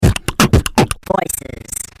Voices.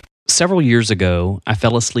 Several years ago, I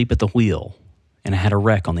fell asleep at the wheel, and I had a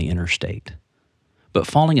wreck on the interstate. But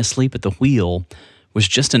falling asleep at the wheel was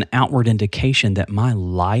just an outward indication that my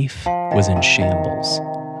life was in shambles.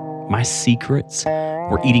 My secrets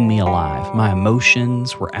were eating me alive. My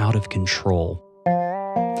emotions were out of control.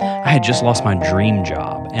 I had just lost my dream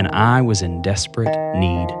job, and I was in desperate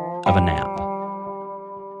need of a nap.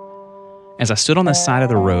 As I stood on the side of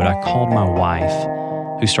the road, I called my wife,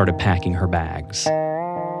 who started packing her bags.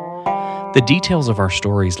 The details of our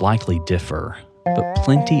stories likely differ, but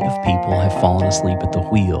plenty of people have fallen asleep at the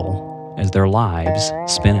wheel as their lives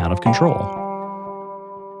spin out of control.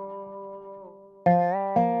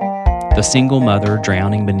 The single mother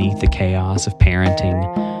drowning beneath the chaos of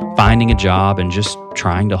parenting, finding a job, and just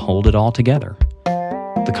trying to hold it all together.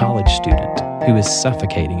 The college student who is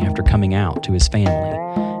suffocating after coming out to his family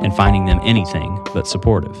and finding them anything but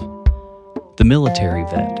supportive. The military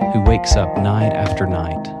vet who wakes up night after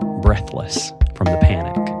night, breathless from the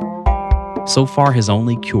panic. So far, his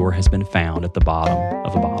only cure has been found at the bottom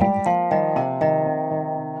of a bottle.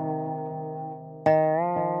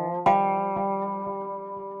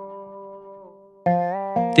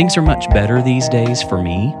 Things are much better these days for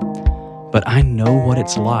me, but I know what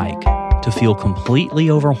it's like to feel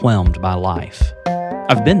completely overwhelmed by life.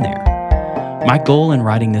 I've been there. My goal in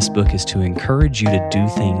writing this book is to encourage you to do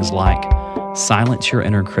things like silence your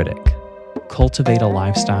inner critic, cultivate a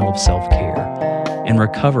lifestyle of self-care, and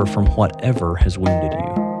recover from whatever has wounded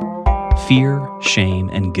you. Fear, shame,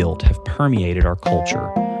 and guilt have permeated our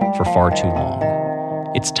culture for far too long.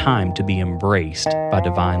 It's time to be embraced by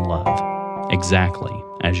divine love, exactly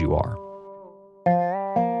as you are.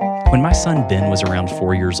 When my son Ben was around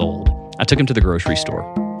 4 years old, I took him to the grocery store.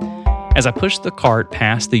 As I pushed the cart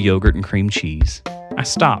past the yogurt and cream cheese, I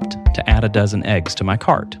stopped to add a dozen eggs to my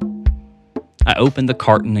cart. I opened the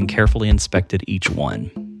carton and carefully inspected each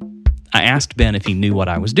one. I asked Ben if he knew what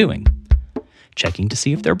I was doing. "Checking to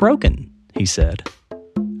see if they're broken," he said.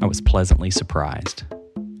 I was pleasantly surprised.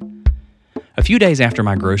 A few days after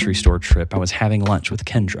my grocery store trip, I was having lunch with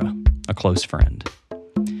Kendra, a close friend.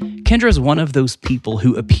 Kendra is one of those people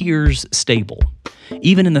who appears stable,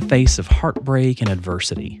 even in the face of heartbreak and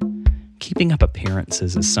adversity. Keeping up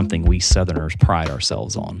appearances is something we Southerners pride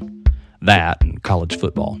ourselves on. That and college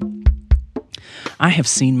football. I have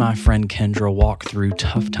seen my friend Kendra walk through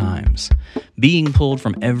tough times, being pulled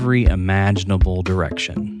from every imaginable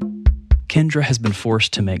direction. Kendra has been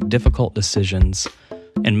forced to make difficult decisions,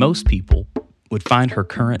 and most people would find her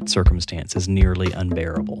current circumstances nearly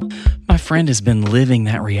unbearable. My friend has been living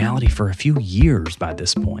that reality for a few years by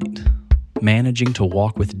this point, managing to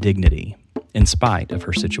walk with dignity in spite of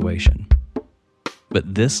her situation.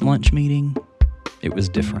 But this lunch meeting, it was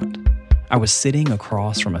different. I was sitting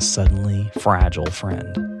across from a suddenly fragile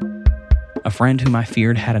friend. A friend whom I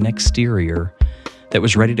feared had an exterior that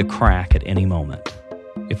was ready to crack at any moment.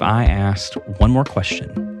 If I asked one more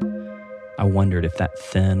question, I wondered if that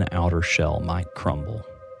thin outer shell might crumble.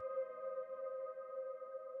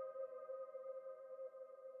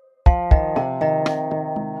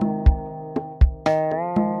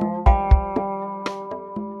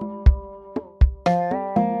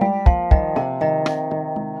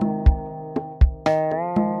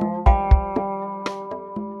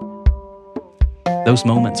 Those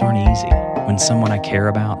moments aren't easy. When someone I care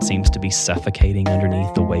about seems to be suffocating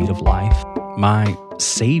underneath the weight of life, my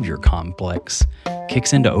savior complex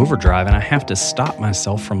kicks into overdrive, and I have to stop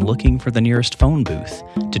myself from looking for the nearest phone booth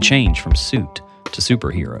to change from suit to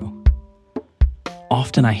superhero.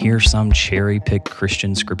 Often I hear some cherry-picked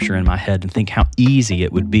Christian scripture in my head and think how easy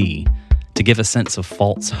it would be to give a sense of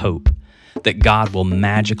false hope that God will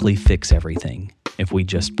magically fix everything if we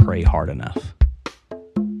just pray hard enough.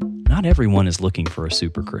 Not everyone is looking for a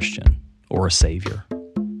super Christian or a savior.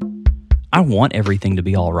 I want everything to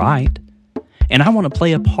be all right, and I want to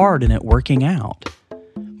play a part in it working out.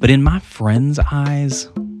 But in my friend's eyes,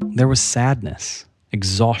 there was sadness,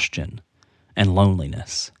 exhaustion, and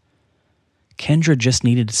loneliness. Kendra just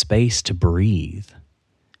needed space to breathe.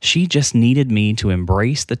 She just needed me to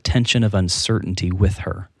embrace the tension of uncertainty with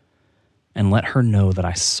her and let her know that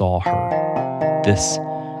I saw her. This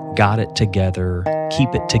got it together,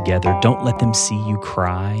 keep it together, don't let them see you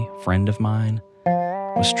cry friend of mine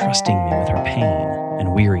was trusting me with her pain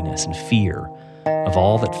and weariness and fear of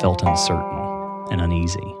all that felt uncertain and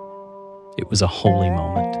uneasy. It was a holy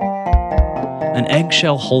moment. An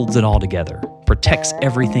eggshell holds it all together, protects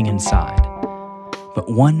everything inside.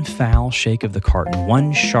 But one foul shake of the carton,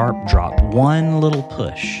 one sharp drop, one little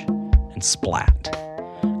push, and splat,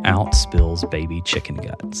 out spills baby chicken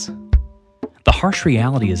guts. The harsh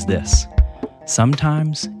reality is this: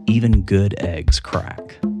 Sometimes even good eggs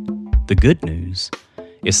crack. The good news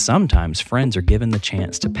is sometimes friends are given the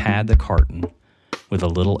chance to pad the carton with a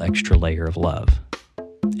little extra layer of love.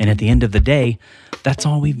 And at the end of the day, that's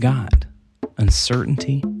all we've got: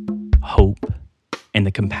 uncertainty, hope, and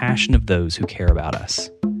the compassion of those who care about us.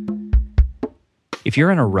 If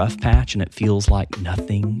you're in a rough patch and it feels like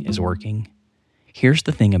nothing is working, here's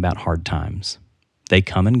the thing about hard times. They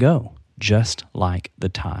come and go, just like the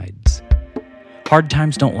tides. Hard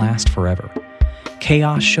times don't last forever.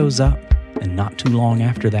 Chaos shows up, and not too long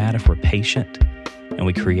after that, if we're patient and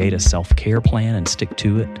we create a self-care plan and stick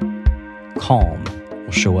to it, calm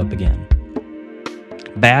will show up again.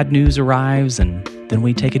 Bad news arrives, and then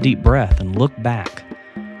we take a deep breath and look back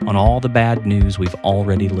on all the bad news we've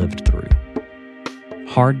already lived through.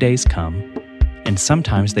 Hard days come, and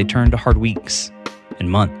sometimes they turn to hard weeks and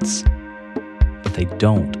months, but they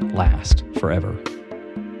don't last forever.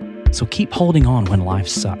 So keep holding on when life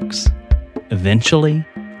sucks. Eventually,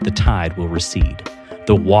 the tide will recede,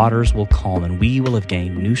 the waters will calm, and we will have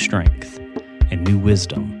gained new strength and new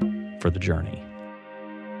wisdom for the journey.